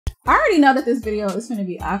already know that this video is going to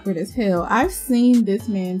be awkward as hell. I've seen this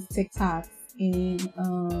man's TikToks in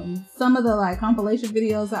some of the like compilation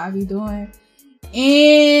videos that I be doing,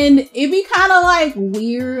 and it be kind of like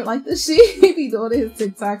weird, like the shit he be doing in his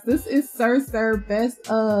TikToks. This is Sir Best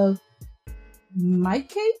of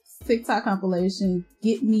Mikecakez TikTok compilation.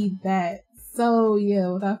 Get me that. So yeah,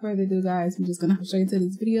 without further ado, guys, I'm just gonna hop straight into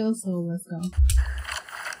this video. So let's go.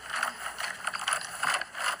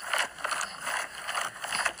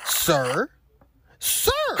 Sir,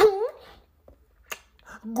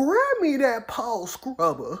 grab me that paw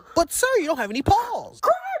scrubber. But sir, you don't have any paws.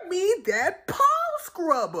 Grab me that paw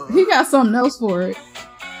scrubber. He got something else for it.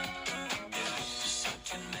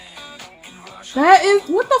 That is,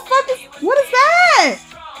 what the fuck is, what is that?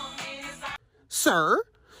 Sir,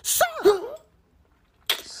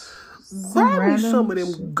 grab me some of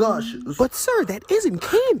them gushers. But sir, that isn't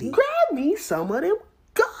candy. Grab me some of them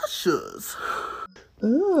gushers.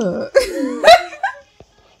 Ugh.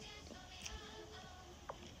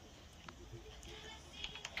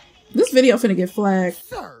 This video finna get flagged.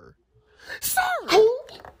 Sir,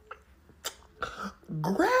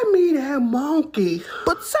 grab me that monkey.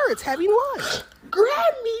 But sir, it's having lunch.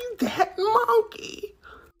 Grab me that monkey.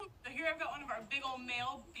 Here I've got one of our big old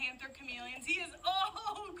male panther chameleons. He is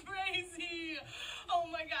crazy. Oh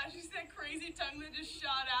my gosh, you see that crazy tongue that just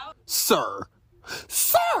shot out? Sir.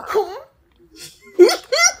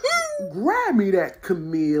 Grab me that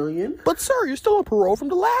chameleon. But sir, you're still on parole from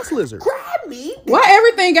the last lizard. Grab me. Why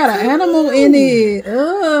everything got an animal in it?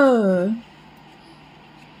 Ugh.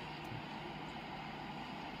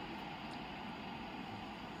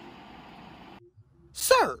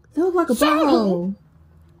 Sir. That look like a ball.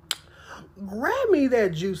 Grab me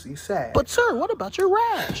that juicy sack. But sir, what about your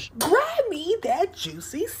rash? Grab me that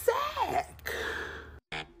juicy sack.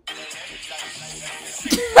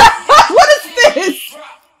 What is this?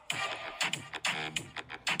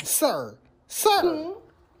 Sir.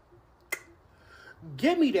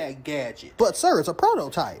 Get me that gadget. But sir, it's a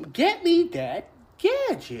prototype. Get me that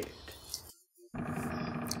gadget. Oh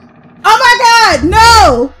my god,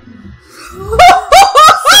 no!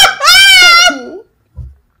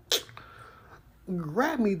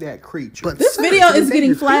 Grab me that creature. But this video is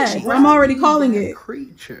getting flagged. I'm already calling it.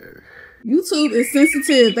 Creature. YouTube is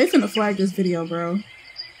sensitive. They finna flag this video, bro.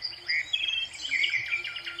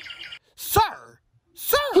 Sir.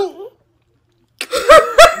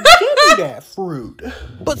 Get me that fruit.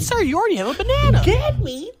 But sir, you already have a banana. Get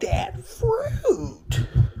me that fruit.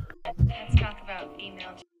 Let's talk about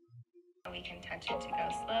female. We can touch it to go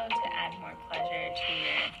slow to add more pleasure to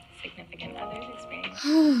your significant other's experience.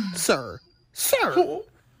 Sir.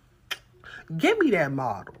 Get me that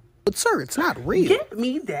model. But sir, it's not real. Get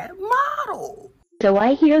me that model. So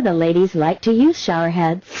I hear the ladies like to use shower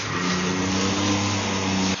heads.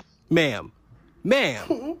 Ma'am.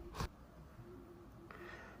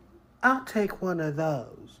 I'll take one of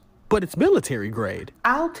those. But it's military grade.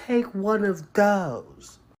 I'll take one of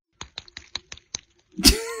those.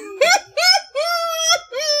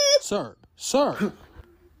 Sir.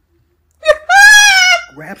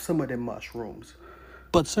 Grab some of them mushrooms.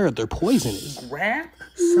 But sir, they're poisonous. Grab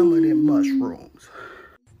some of them mushrooms.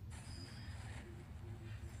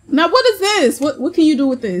 Now what is this? What can you do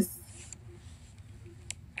with this?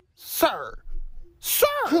 Sir.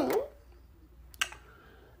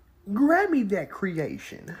 Grab me that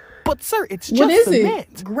creation. But sir, it's just what is cement.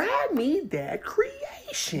 it? Grab me that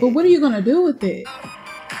creation. But what are you gonna do with it?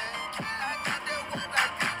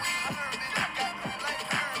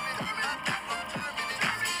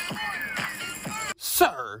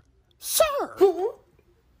 Sir.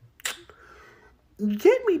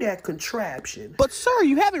 Get me that contraption. But sir,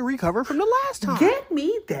 you haven't recovered from the last time. Get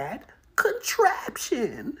me that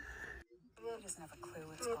contraption. He really doesn't have a clue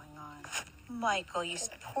what's going on. Michael, you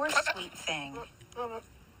poor sweet thing.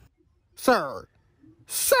 Sir.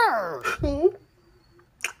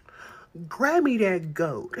 Grab me that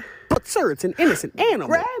goat. But sir, it's an innocent animal.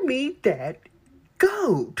 Grab me that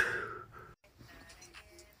goat.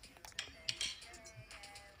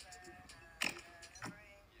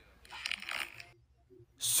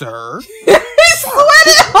 Sir. He's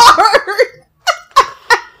sweating hard.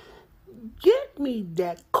 Get me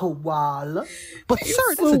that koala. But He's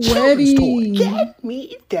sir, that's a children's toy. sweaty. Get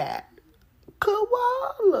me that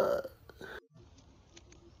koala.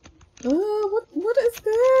 What is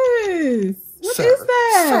this? What Sir, is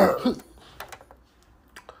that? Sir.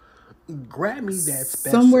 Grab me that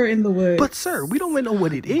specimen. Somewhere in the woods. But sir, we don't even know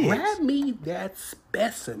what it is. Grab me that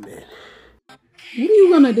specimen. What are you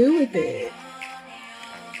gonna do with it?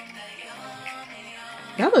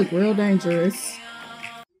 That look real dangerous.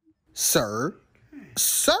 Sir.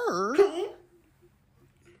 Sir?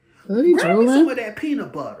 Grab me some of that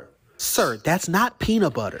peanut butter. Sir, that's not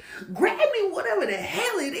peanut butter. Grab me whatever the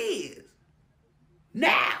hell it is.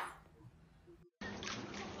 Now.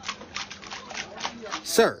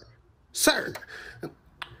 Sir.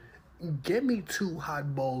 Get me 2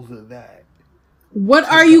 hot bowls of that. What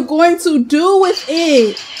are you going to do with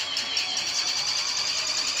it?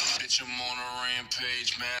 Bitch, I'm on a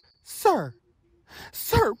rampage, man.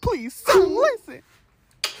 Sir, please, sir, listen.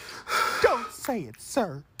 Don't say it,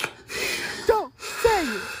 sir. Don't say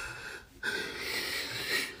it.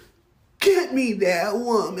 Get me that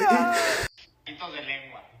woman.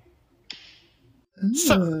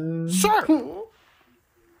 Sir.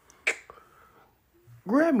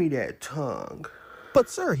 Grab me that tongue. But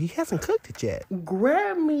sir, he hasn't cooked it yet.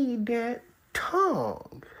 Grab me that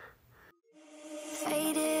tongue. Is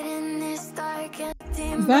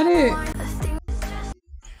that it?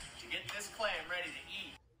 Get this clam ready to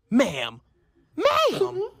eat. Ma'am.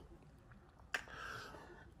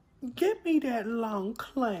 Get me that long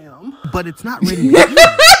clam. But it's not ready to eat.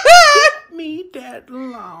 Get me that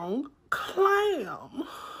long clam.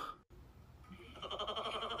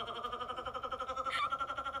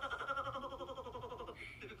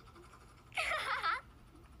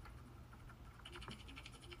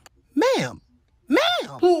 Ma'am.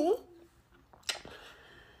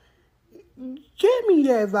 Get me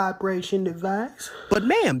that vibration device. But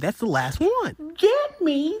ma'am, that's the last one. Get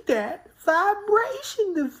me that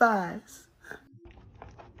vibration device.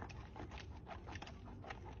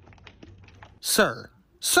 Sir.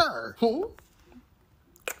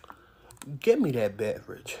 Get me that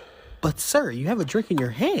beverage. But sir, you have a drink in your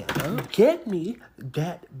hand, huh? Get me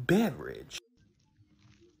that beverage.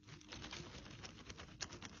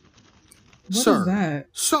 What is that?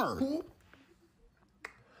 Sir.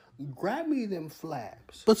 Grab me them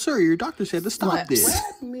flaps. But sir, your doctor said to stop this.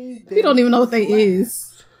 Grab me them You don't even know what they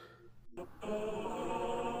is.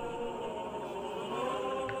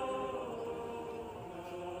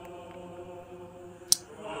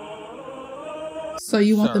 So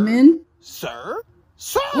you want them in? Sir?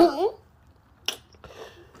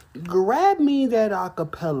 Grab me that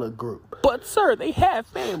acapella group. But sir, they have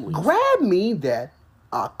families. Grab me that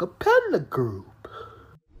acapella group.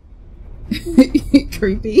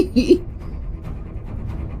 Creepy.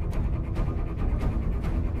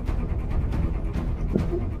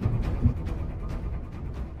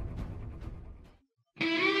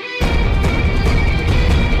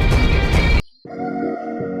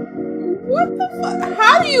 What the fuck?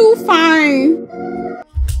 How do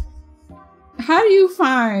you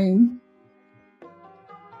find,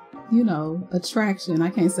 you know, attraction? I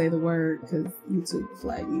can't say the word because YouTube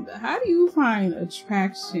flagged me, but how do you find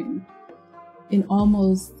attraction in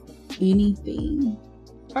almost anything?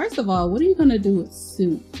 First of all, what are you gonna do with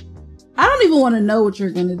soup? I don't even want to know what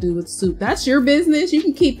you're gonna do with soup. That's your business. You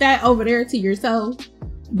can keep that over there to yourself.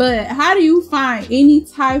 But how do you find any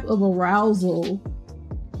type of arousal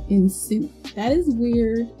in soup? That is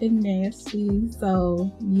weird and nasty.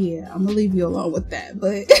 So yeah, I'm gonna leave you alone with that.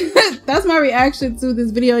 But that's my reaction to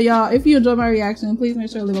this video, y'all. If you enjoyed my reaction, please make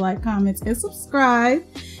sure to leave a like, comment, and subscribe.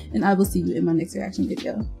 And I will see you in my next reaction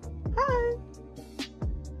video.